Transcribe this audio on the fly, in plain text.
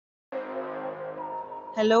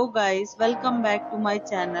Hello guys, welcome back to my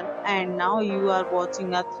channel and now you are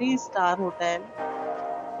watching a 3-star hotel.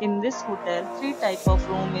 In this hotel, 3 type of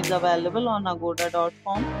room is available on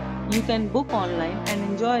agoda.com. You can book online and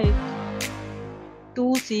enjoy it.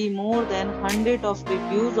 To see more than 100 of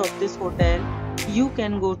reviews of this hotel, you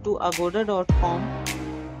can go to agoda.com.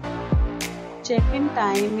 Check-in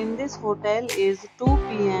time in this hotel is 2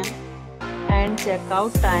 p.m. and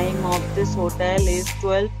check-out time of this hotel is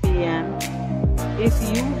 12 p.m. If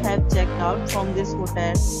you have checked out from this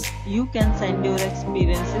hotel, you can send your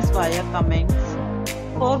experiences via comments.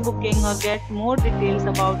 For booking or get more details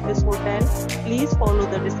about this hotel, please follow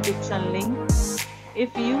the description link.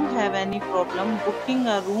 If you have any problem booking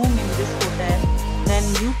a room in this hotel, then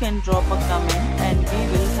you can drop a comment and we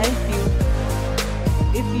will help you.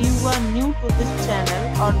 If you are new to this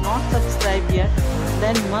channel or not subscribed yet,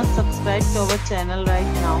 then must subscribe to our channel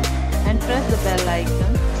right now and press the bell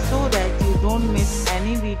icon so that you don't miss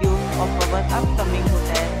any videos of our upcoming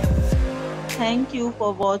hotel. Thank you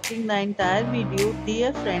for watching the entire video.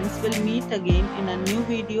 Dear friends, will meet again in a new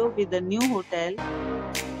video with a new hotel.